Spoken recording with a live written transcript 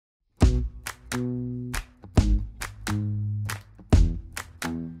With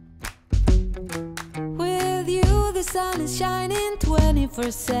you, the sun is shining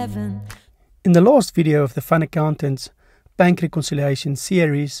 24/7. In the last video of the Fun Accountants Bank Reconciliation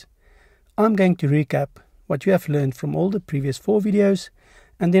series, I'm going to recap what you have learned from all the previous 4 videos,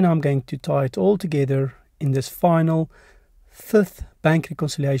 and then I'm going to tie it all together in this final 5th bank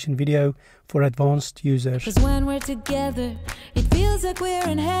reconciliation video for advanced users. 'Cause when we're together, it feels like we're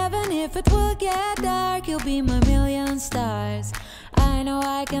in heaven. If it will get dark, you'll be my million stars. I know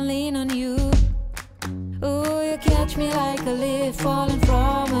I can lean on you. Oh, you catch me like a leaf falling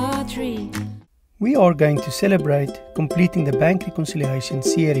from a tree. We are going to celebrate completing the bank reconciliation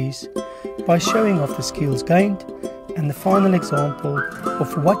series by showing off the skills gained and the final example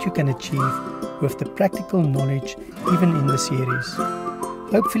of what you can achieve with the practical knowledge even in the series.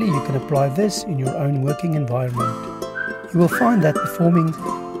 Hopefully you can apply this in your own working environment. You will find that performing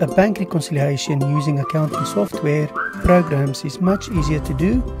a bank reconciliation using accounting software programs is much easier to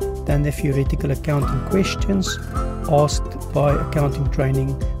do than the theoretical accounting questions asked by accounting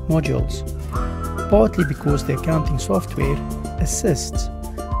training modules, partly because the accounting software assists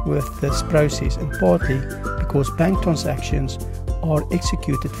with this process and partly because bank transactions are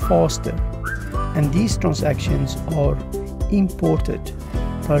executed faster, and these transactions are imported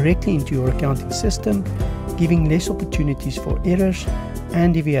directly into your accounting system, giving less opportunities for errors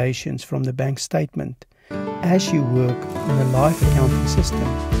and deviations from the bank statement as you work on a live accounting system.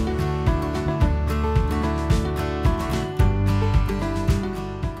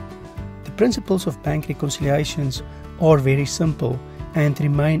 The principles of bank reconciliations are very simple and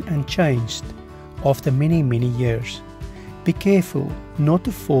remain unchanged after many years. Be careful not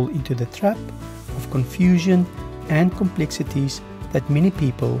to fall into the trap of confusion and complexities that many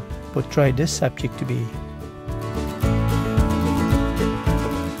people portray this subject to be.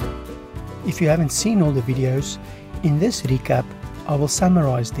 If you haven't seen all the videos, in this recap I will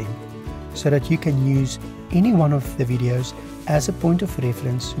summarize them so that you can use any one of the videos as a point of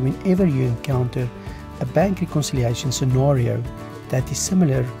reference whenever you encounter a bank reconciliation scenario that is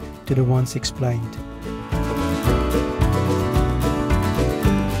similar to the ones explained.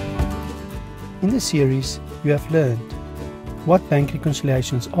 In this series, you have learned what bank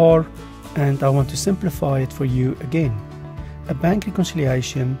reconciliations are, and I want to simplify it for you again. A bank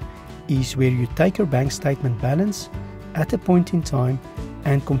reconciliation is where you take your bank statement balance at a point in time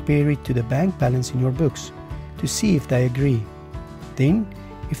and compare it to the bank balance in your books to see if they agree. Then,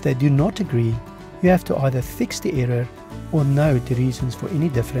 if they do not agree, you have to either fix the error or note the reasons for any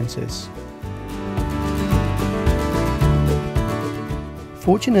differences.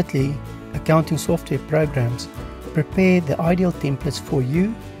 Fortunately, accounting software programs prepare the ideal templates for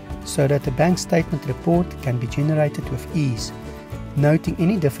you so that the bank statement report can be generated with ease, noting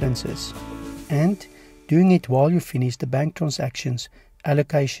any differences and doing it while you finish the bank transactions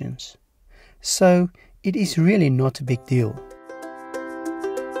allocations. So it is really not a big deal.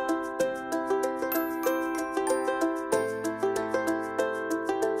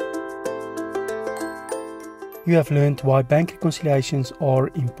 You have learned why bank reconciliations are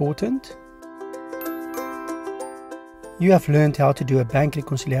important. You have learned how to do a bank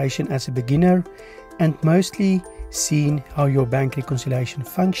reconciliation as a beginner and mostly seen how your bank reconciliation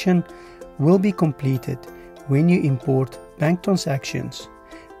function will be completed when you import bank transactions,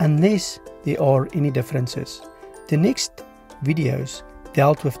 unless there are any differences. The next videos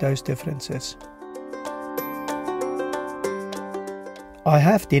dealt with those differences. I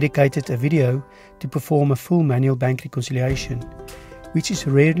have dedicated a video to perform a full manual bank reconciliation, which is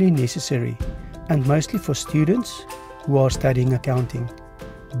rarely necessary and mostly for students who are studying accounting.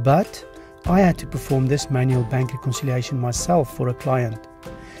 But I had to perform this manual bank reconciliation myself for a client,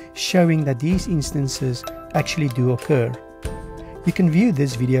 showing that these instances actually do occur. You can view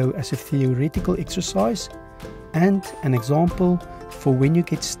this video as a theoretical exercise and an example for when you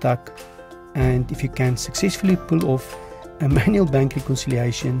get stuck, and if you can successfully pull off a manual bank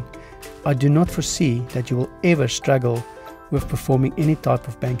reconciliation, I do not foresee that you will ever struggle with performing any type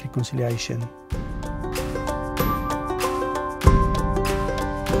of bank reconciliation.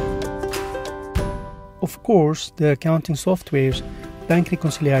 Of course, the accounting software's bank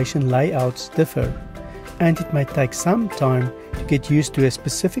reconciliation layouts differ, and it may take some time to get used to a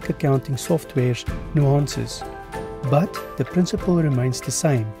specific accounting software's nuances, but the principle remains the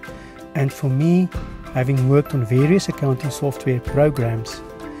same. And for me, having worked on various accounting software programs,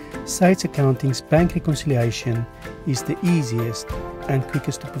 Sage Accounting's bank reconciliation is the easiest and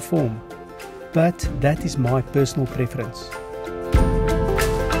quickest to perform, but that is my personal preference.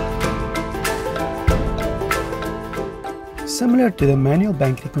 Similar to the manual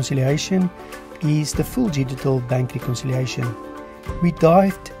bank reconciliation is the full digital bank reconciliation. We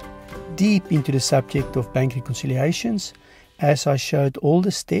dived deep into the subject of bank reconciliations as I showed all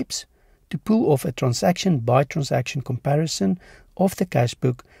the steps to pull off a transaction by transaction comparison of the cash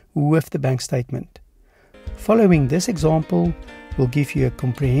book with the bank statement. Following this example will give you a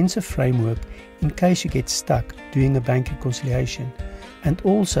comprehensive framework in case you get stuck doing a bank reconciliation, and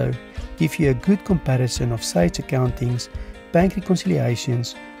also give you a good comparison of Sage Accounting's bank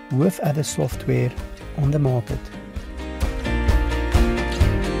reconciliations with other software on the market.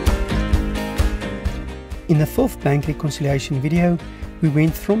 In the fourth bank reconciliation video, we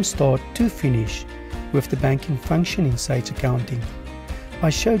went from start to finish with the banking function in Sage Accounting. I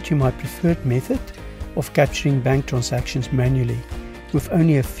showed you my preferred method of capturing bank transactions manually with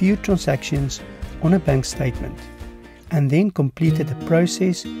only a few transactions on a bank statement, and then completed the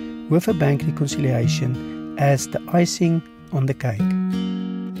process with a bank reconciliation as the icing on the cake.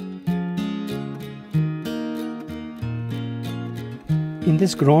 In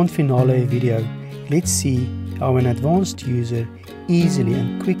this grand finale video, let's see how an advanced user easily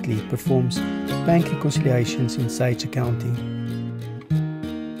and quickly performs bank reconciliations in Sage Accounting.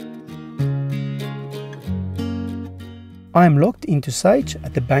 I am logged into Sage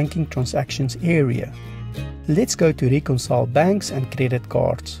at the Banking Transactions area. Let's go to Reconcile Banks and Credit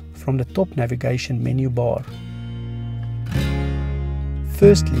Cards from the top navigation menu bar.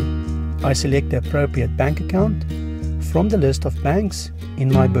 Firstly, I select the appropriate bank account from the list of banks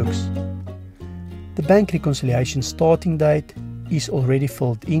in my books. The bank reconciliation starting date is already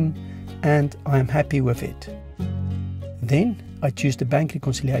filled in and I am happy with it. Then I choose the bank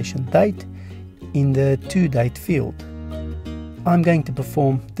reconciliation date in the To Date field. I'm going to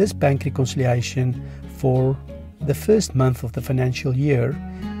perform this bank reconciliation for the first month of the financial year,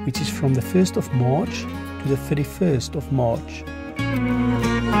 which is from the 1st of March to the 31st of March.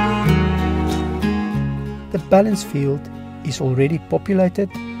 The balance field is already populated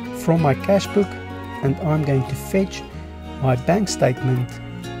from my cash book, and I'm going to fetch my bank statement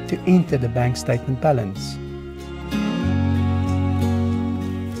to enter the bank statement balance.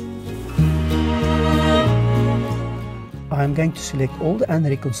 I'm going to select all the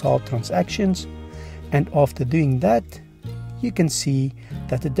unreconciled transactions, and after doing that, you can see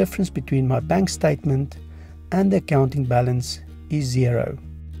that the difference between my bank statement and the accounting balance is 0.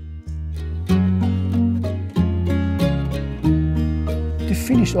 To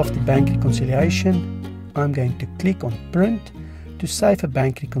finish off the bank reconciliation, I'm going to click on Print to save a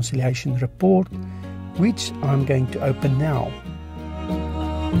bank reconciliation report, which I'm going to open now.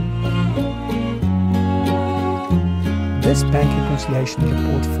 This bank reconciliation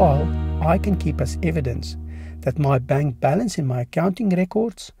report file I can keep as evidence that my bank balance in my accounting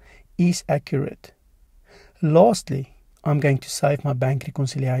records is accurate. Lastly, I'm going to save my bank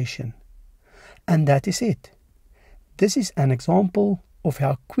reconciliation. And that is it. This is an example of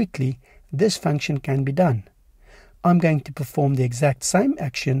how quickly this function can be done. I'm going to perform the exact same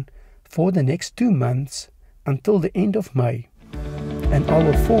action for the next 2 months until the end of May, and I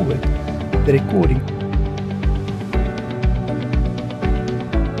will forward the recording.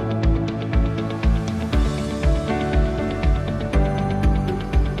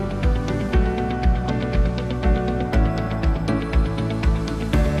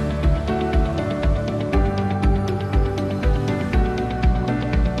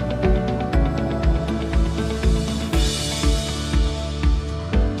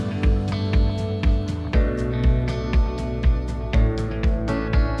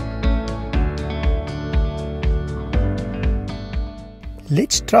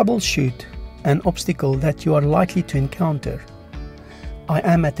 Let's troubleshoot an obstacle that you are likely to encounter. I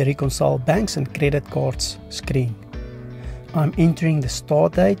am at the Reconcile Banks and Credit Cards screen. I'm entering the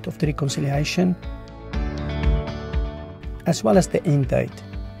start date of the reconciliation as well as the end date.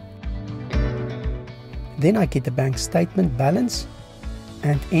 Then I get the bank statement balance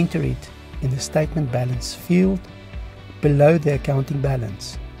and enter it in the statement balance field below the accounting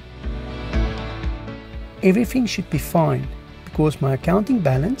balance. Everything should be fine because my accounting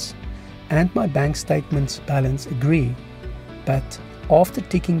balance and my bank statement's balance agree, but after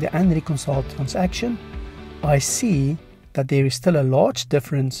ticking the unreconciled transaction, I see that there is still a large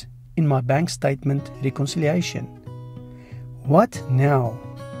difference in my bank statement reconciliation. What now?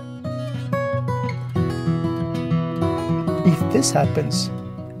 If this happens,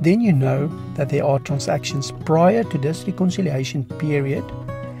 then you know that there are transactions prior to this reconciliation period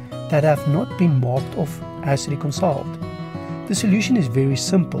that have not been marked off as reconciled. The solution is very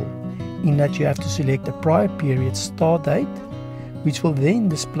simple in that you have to select the prior period start date, which will then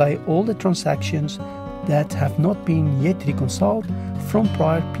display all the transactions that have not been yet reconciled from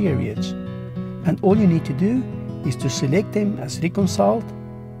prior periods. And all you need to do is to select them as reconciled,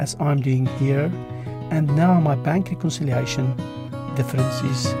 as I'm doing here, and now my bank reconciliation difference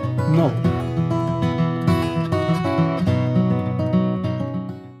is null.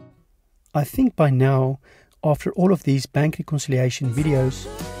 I think by now, after all of these bank reconciliation videos,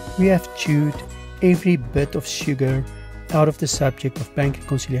 we have chewed every bit of sugar out of the subject of bank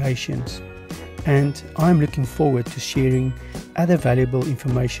reconciliations, and I'm looking forward to sharing other valuable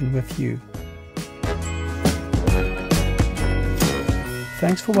information with you.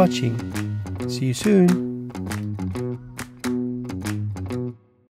 Thanks for watching. See you soon.